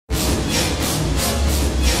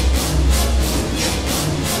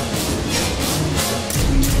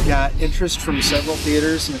got interest from several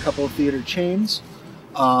theaters and a couple of theater chains.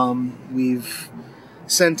 We've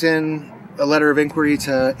sent in a letter of inquiry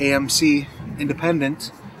to AMC Independent,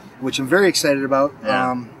 which I'm very excited about.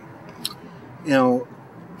 Yeah. You know,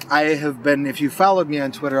 I have been, if you followed me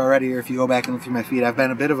on Twitter already, or if you go back and look through my feed, I've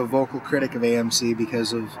been a bit of a vocal critic of AMC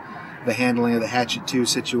because of the handling of the Hatchet 2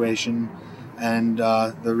 situation and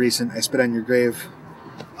the recent I Spit on Your Grave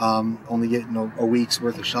only getting a week's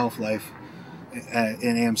worth of shelf life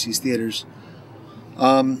in AMC's theaters.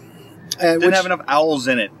 Didn't have enough owls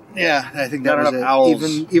in it. Yeah, I think that Not was enough it.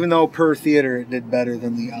 owls. Even though per theater it did better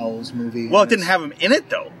than the Owls movie. Well, it didn't have them in it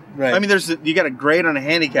though. Right. I mean, you got a grade on a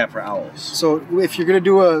handicap for owls. So if you're going to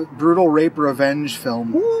do a brutal rape revenge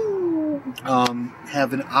film,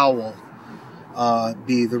 have an owl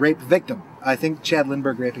be the rape victim. I think Chad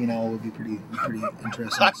Lindbergh raping an owl would be pretty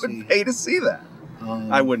interesting I to see. would pay to see that.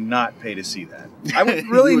 I would not pay to see that. I would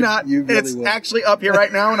You really would- not. you really It's would. actually up here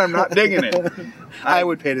right now, and I'm not digging it. I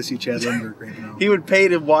would pay to see Chad Lindbergh rape an owl. He would pay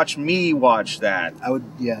to watch me watch that. I would,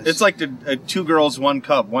 yes. It's like the Two Girls, One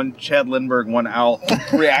Cup, one Chad Lindbergh, one owl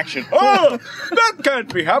reaction. Oh, that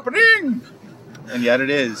can't be happening! And yet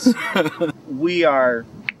it is. We're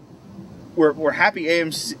happy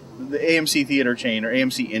the AMC theater chain, or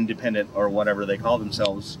AMC Independent, or whatever they call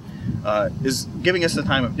themselves, is giving us the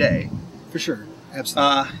time of day. For sure.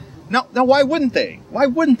 Absolutely. Now, why wouldn't they? Why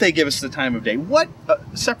wouldn't they give us the time of day? What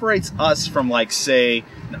separates us from, like, say,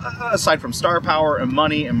 aside from star power and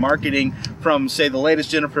money and marketing, from, say, the latest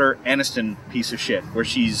Jennifer Aniston piece of shit, where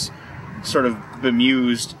she's sort of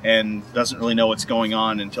bemused and doesn't really know what's going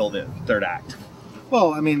on until the third act,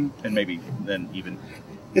 well, I mean, and maybe then even.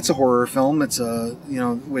 it's a horror film. It's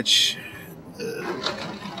which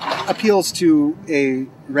appeals to a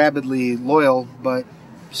rabidly loyal but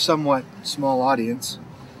somewhat small audience,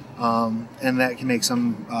 and that can make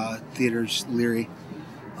some theaters leery.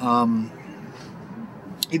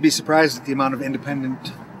 You'd be surprised at the amount of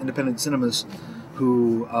independent cinemas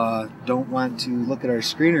who don't want to look at our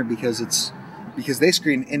screener because they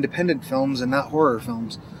screen independent films and not horror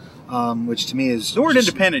films, which to me is The word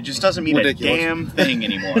independent just doesn't mean ridiculous. a damn thing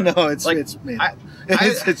anymore. No, it's like, it's made I, up.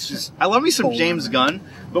 It's just I love me some cold. James Gunn,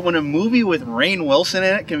 but when a movie with Rainn Wilson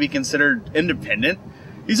in it can be considered independent,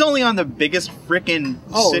 he's only on the biggest frickin'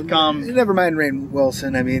 sitcom. Never mind Rainn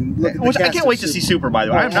Wilson. I mean, look at the Which I cast can't of wait to see Super, by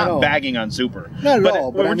the way. No, I'm I not know. bagging on Super. Not at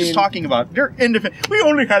all, but we're I just mean- talking about they're independent. We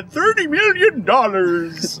only had $30 million.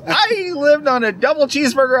 I lived on a double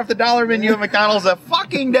cheeseburger off the dollar menu at McDonald's a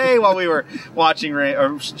fucking day while we were watching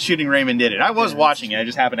or shooting Raymond Did It. I was watching it. I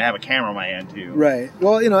just happened to have a camera in my hand too. Right.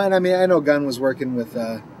 Well, and I mean, I know Gunn was working with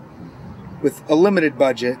a limited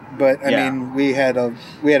budget, but I Yeah. mean, we had a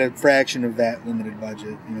fraction of that limited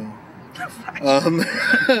budget.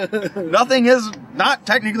 Nothing is not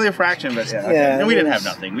technically a fraction, but yeah. Yeah, And we didn't it have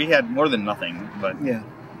was- nothing. We had more than nothing, but Yeah.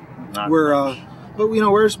 not We're much. but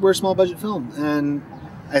we're a small budget film, and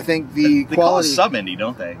I think the They call quality. us sub indie,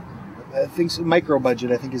 don't they? I think micro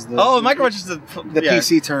budget. I think is the Micro budget is the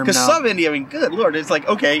PC term Because now. sub indie, I mean, good lord, it's like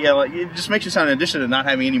okay, yeah, like, it just makes you sound in addition to not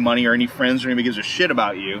having any money or any friends or anybody gives a shit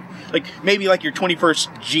about you. Like maybe like your 21st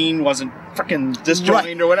gene wasn't freaking disjoined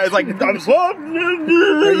Right. or whatever. It's like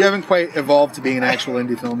You haven't quite evolved to being an actual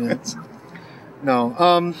indie film yet.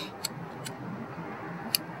 No.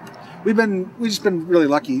 We've just been really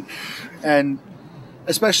lucky, and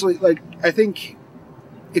especially I think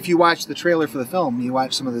if you watch the trailer for the film, you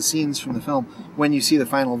watch some of the scenes from the film. When you see the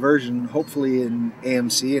final version, hopefully in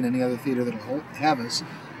AMC and any other theater that'll have us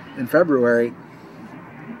in February,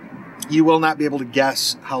 you will not be able to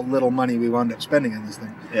guess how little money we wound up spending on this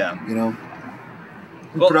thing. yeah.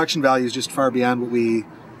 The Well- production value is just far beyond what we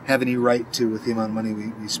have any right to with the amount of money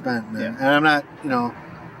we spent. Yeah. And I'm not,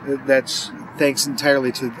 that's thanks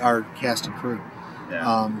entirely to our cast and crew.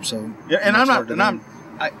 Yeah. Yeah, And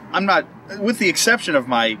I'm not, with the exception of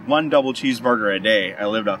my one double cheeseburger a day I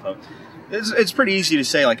lived off of, it's pretty easy to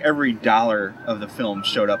say like every dollar of the film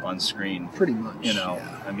showed up on screen. pretty much.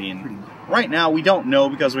 I pretty mean, much. right now we don't know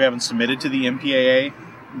because we haven't submitted to the MPAA,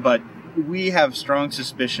 but we have strong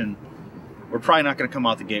suspicion we're probably not going to come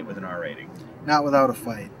out the gate with an R rating. Not without a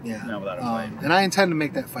fight. Yeah. Not without a fight. And I intend to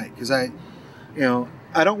make that fight because I don't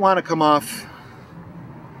want to come off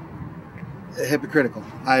hypocritical.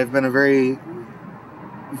 I've been a very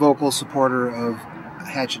vocal supporter of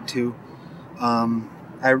Hatchet 2.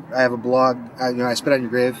 I have a blog. I Spit on Your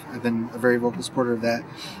Grave. I've been a very vocal supporter of that.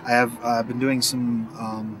 I have been doing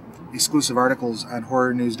some exclusive articles on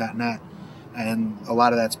horrornews.net, and a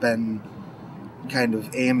lot of that's been kind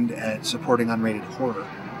of aimed at supporting unrated horror.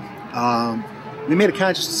 We made a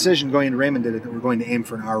conscious decision going into Raymond Did It that we're going to aim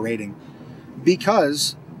for an R rating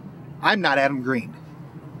because I'm not Adam Green.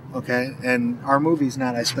 okay? And our movie's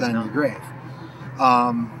not I Spit on Your Grave.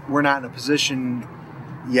 We're not in a position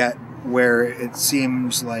yet where it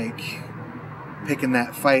seems like picking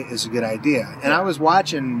that fight is a good idea. And I was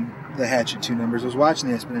watching the Hatchet 2 numbers, I was watching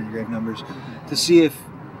the I Spit on Your Grave numbers to see if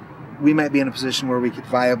we might be in a position where we could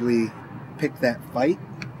viably pick that fight.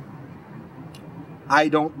 I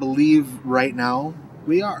don't believe right now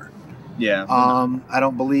we are. Yeah. I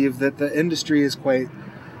don't believe that the industry is quite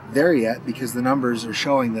there yet because the numbers are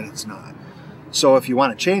showing that it's not. So if you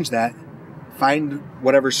want to change that, find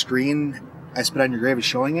whatever screen I Spit on Your Grave is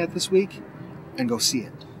showing it this week and go see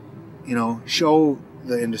it. You know, show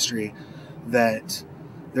the industry that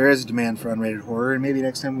there is a demand for unrated horror, and maybe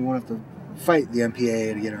next time we won't have to fight the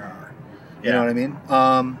MPAA to get our R. You know what I mean?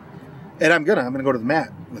 And I'm gonna go to the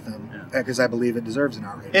mat with them because I believe it deserves an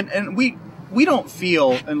R rating. And we don't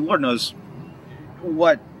feel, and Lord knows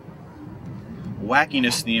what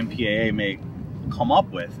wackiness the MPAA may come up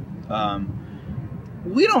with.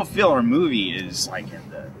 We don't feel our movie is like in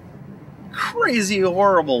the crazy,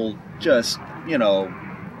 horrible, just, you know,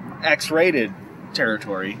 X-rated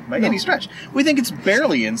territory by any stretch. We think it's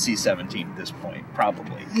barely NC-17 at this point,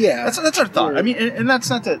 probably. Yeah, that's our thought. I mean, and that's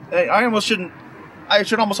not that I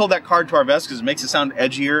should almost hold that card to our vest because it makes it sound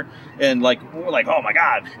edgier and like oh my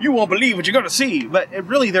god, you won't believe what you're gonna see. But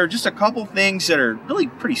really, there are just a couple things that are really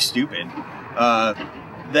pretty stupid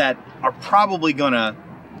that are probably gonna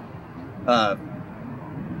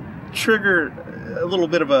trigger a little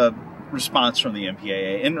bit of a response from the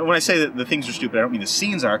MPAA. And when I say that the things are stupid, I don't mean the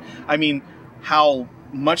scenes are. I mean how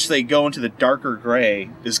much they go into the darker gray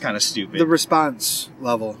is kind of stupid. The response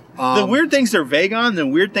level. The weird things they're vague on, the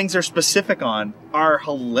weird things they're specific on are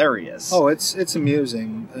hilarious. Oh, it's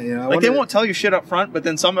amusing. You know, like they won't tell you shit up front, but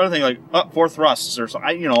then some other thing like 4 thrusts or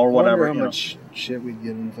something, you know, or whatever. I wonder how much shit we'd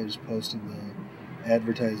get if I just posted the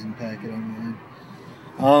advertising packet online.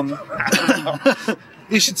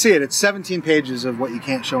 You should see it. It's 17 pages of what you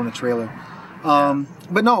can't show in a trailer.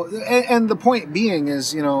 But no, and the point being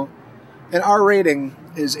is, you know, an R rating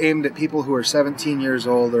is aimed at people who are 17 years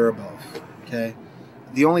old or above. Okay,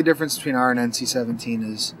 the only difference between R and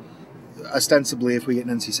NC-17 is ostensibly, if we get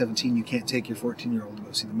an NC-17, you can't take your 14-year-old to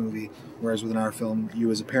go see the movie. Whereas with an R film,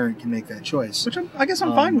 you as a parent can make that choice. Which I guess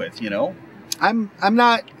I'm fine with. You know, I'm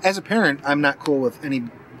not, as a parent, I'm not cool with any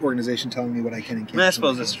organization telling me what I can and can't. I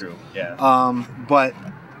suppose that's true. Yeah. But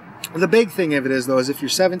the big thing of it is, though, is if you're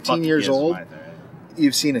 17 years old,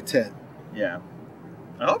 you've seen a tit. Yeah.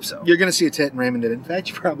 I hope so. You're going to see a tit in Raymond Did It. In fact,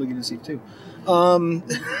 you're probably going to see it too.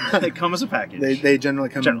 They come as a package. They generally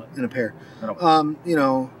come in a pair. You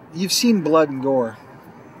know, you've seen blood and gore.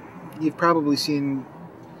 You've probably seen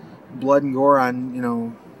blood and gore on, you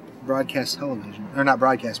know, broadcast television. Or not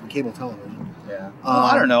broadcast, but cable television. Yeah. Well,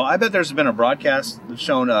 I don't know. I bet there's been a broadcast that's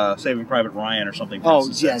shown Saving Private Ryan or something. Oh,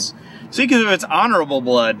 yes. See, because if it's honorable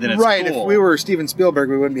blood, then it's right. Cool. If we were Steven Spielberg,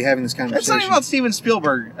 we wouldn't be having this conversation. It's not even about Steven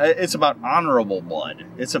Spielberg. It's about honorable blood.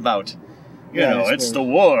 It's about, you know, it's the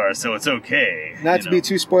war, so it's okay. Not to be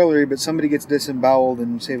too spoilery, but somebody gets disemboweled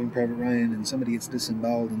in Saving Private Ryan, and somebody gets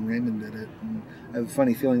disemboweled in Raymond Did It. And I have a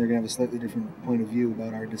funny feeling they're going to have a slightly different point of view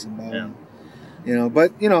about our disemboweling. Yeah. You know,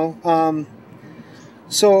 but, you know,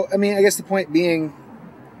 so, I mean, I guess the point being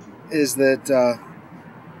is that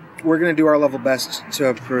we're going to do our level best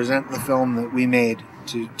to present the film that we made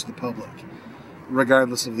to the public,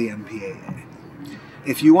 regardless of the MPAA.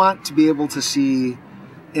 If you want to be able to see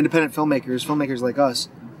independent filmmakers like us,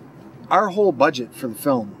 our whole budget for the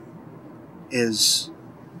film is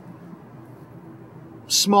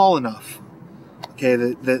small enough, okay,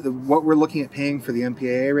 that what we're looking at paying for the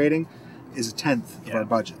MPAA rating is 1/10 of our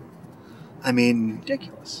budget. I mean,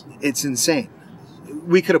 ridiculous. It's insane.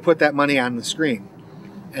 We could have put that money on the screen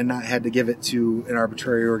and not had to give it to an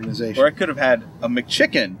arbitrary organization. Or I could have had a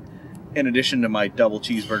McChicken in addition to my double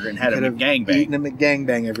cheeseburger and had a McGangbang. Eaten a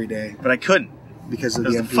McGangbang every day. But I couldn't. Because of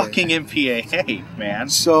the MPAA. Fucking MPAA, man.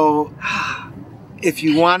 So, if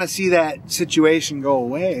you want to see that situation go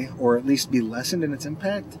away, or at least be lessened in its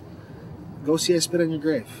impact, go see I Spit on Your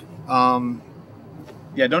Grave.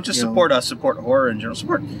 Yeah, don't just support us, support horror in general.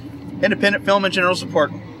 Support independent film in general,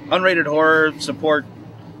 support unrated horror, support...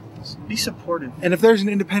 Be supportive. And if there's an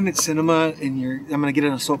independent cinema in your... I'm going to get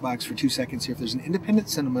in a soapbox for 2 seconds here. If there's an independent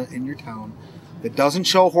cinema in your town that doesn't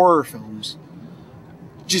show horror films,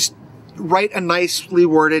 just write a nicely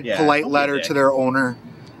worded, polite letter to their owner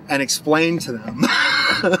and explain to them.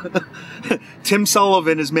 Tim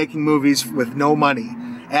Sullivan is making movies with no money.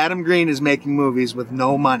 Adam Green is making movies with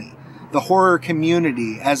no money. The horror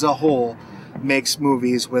community as a whole makes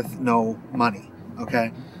movies with no money.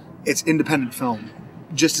 Okay? It's independent film.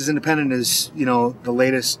 Just as independent as, you know, the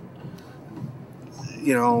latest,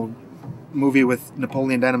 movie with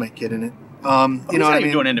Napoleon Dynamite Kid in it. You know what I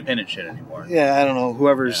mean? Doing independent shit anymore. Yeah, I don't know.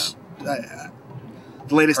 Whoever's the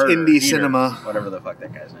latest indie cinema, whatever the fuck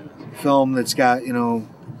that guy's name is, film that's got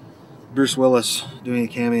Bruce Willis doing a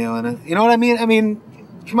cameo in it. You know what I mean? I mean,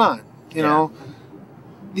 come on. You know,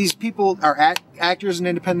 these people are actors in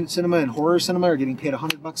independent cinema and horror cinema are getting paid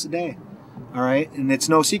 $100 a day. All right, and it's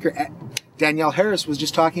no secret. Danielle Harris was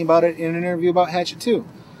just talking about it in an interview about Hatchet 2.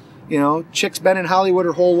 Chick's been in Hollywood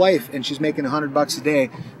her whole life, and she's making $100 a day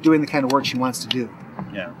doing the kind of work she wants to do.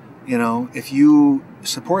 Yeah. If you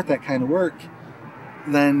support that kind of work,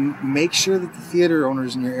 then make sure that the theater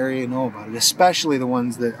owners in your area know about it, especially the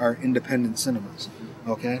ones that are independent cinemas.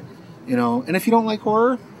 Okay? And if you don't like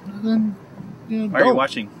horror, then why are you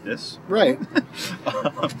watching this? Right.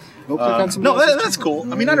 No, that's cool.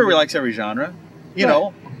 I mean, not everybody likes every genre. You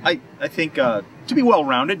know, I think to be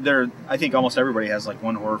well-rounded, I think almost everybody has like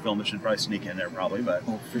one horror film that should probably sneak in there, probably. But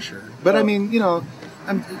for sure. But I mean,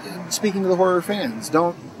 I'm speaking to the horror fans.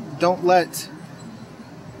 Don't let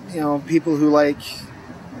people who like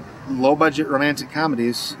low-budget romantic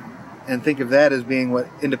comedies and think of that as being what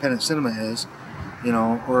independent cinema is.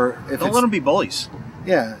 Or if don't let them be bullies.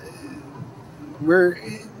 Yeah. We're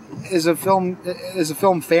as a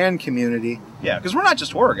film fan community. Yeah, because we're not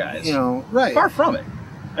just horror guys. Right. Far from it.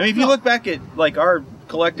 I mean, if you look back at like our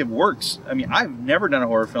collective works, I mean, I've never done a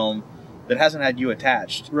horror film that hasn't had you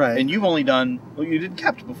attached. Right. And you've only done you did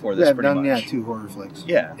Kept before this. Yeah, I've pretty done much. 2 horror flicks.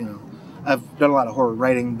 Yeah. I've done a lot of horror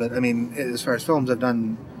writing, but I mean, as far as films, I've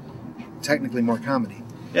done technically more comedy.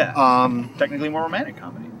 Yeah. Technically more romantic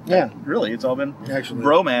comedy. Yeah. Really, it's all been actually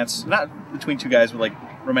romance, not between 2 guys, but like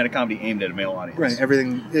romantic comedy aimed at a male audience. Right.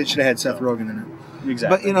 Everything. It should have had Seth Rogen in it.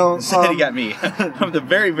 Exactly. But he got me. I'm the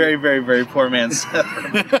very, very, very, very poor man.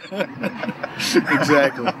 Exactly.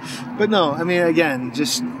 But no, I mean, again,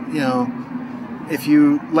 just if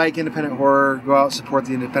you like independent horror, go out, support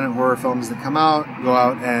the independent horror films that come out. Go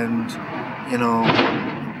out and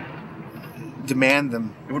demand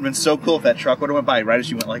them. It would have been so cool if that truck would have went by right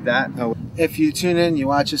as you went like that. Oh. If you tune in, you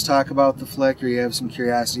watch us talk about the flick, or you have some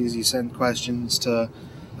curiosities, you send questions to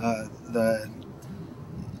the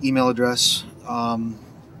email address.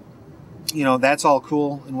 That's all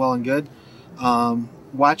cool and well and good.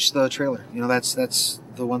 Watch the trailer. That's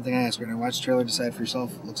the one thing I ask right now. Watch the trailer, decide for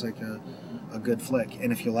yourself. It looks like a good flick.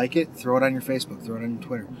 And if you like it, throw it on your Facebook, throw it on your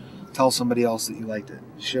Twitter. Tell somebody else that you liked it.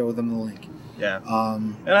 Show them the link. Yeah.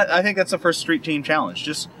 And I think that's the first Street Team challenge.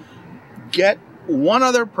 Just get one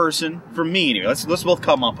other person, for me anyway. Let's both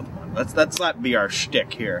come up with one. Let's not be our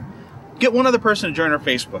shtick here. Get one other person to join our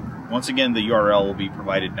Facebook. Once again, the URL will be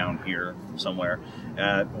provided down here somewhere,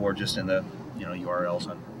 or just in the URLs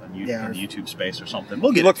on YouTube space or something.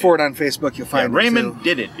 We'll get. Look for it on Facebook. You'll find it. Raymond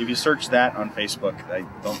Did It. If you search that on Facebook, I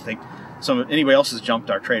don't think anybody else has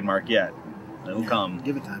jumped our trademark yet. It'll come.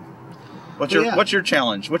 Give it time. What's your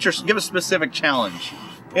challenge? Give a specific challenge.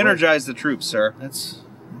 Energize the troops, sir. That's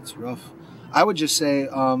rough. I would just say,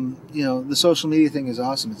 the social media thing is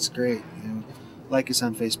awesome. It's great. Like us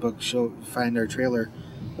on Facebook, find our trailer,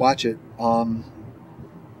 watch it.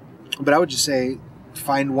 But I would just say,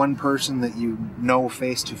 find one person that you know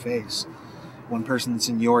face to face, one person that's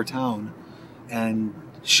in your town, and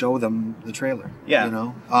show them the trailer.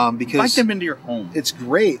 Yeah. Because invite them into your home. It's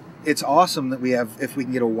great. It's awesome that if we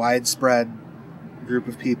can get a widespread group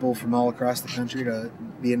of people from all across the country to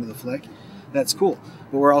be into the flick. That's cool.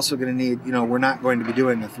 But we're also going to need, we're not going to be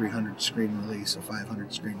doing a 300 screen release, a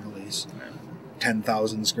 500 screen release,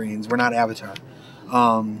 10,000 screens. We're not Avatar.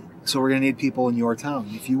 So we're going to need people in your town.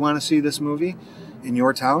 If you want to see this movie in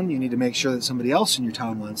your town, you need to make sure that somebody else in your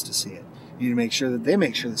town wants to see it. You need to make sure that they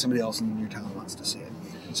make sure that somebody else in your town wants to see it.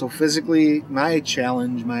 So physically, my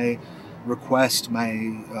challenge, my request,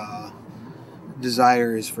 my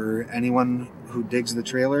desire is for anyone who digs the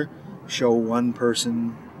trailer, show one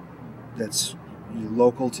person that's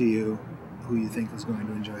local to you who you think is going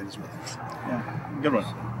to enjoy it as well. Yeah, good one.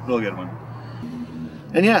 Real good one.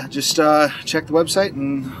 And yeah, just check the website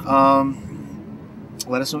and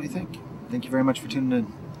let us know what you think. Thank you very much for tuning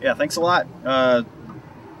in. Yeah, thanks a lot. I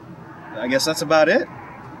guess that's about it.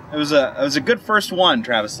 It was a good first one,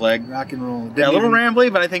 Travis Legge. Rock and roll. Yeah, a little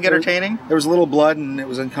rambly, but I think entertaining. There was a little blood and it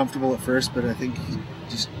was uncomfortable at first, but I think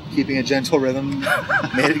just keeping a gentle rhythm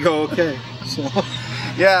made it go okay. So.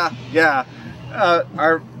 Yeah.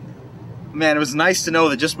 It was nice to know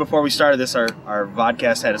that just before we started this, our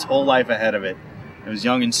vodcast had its whole life ahead of it. It was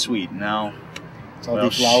young and sweet. Now it's all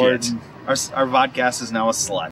deflowered. Our vodcast is now a slut.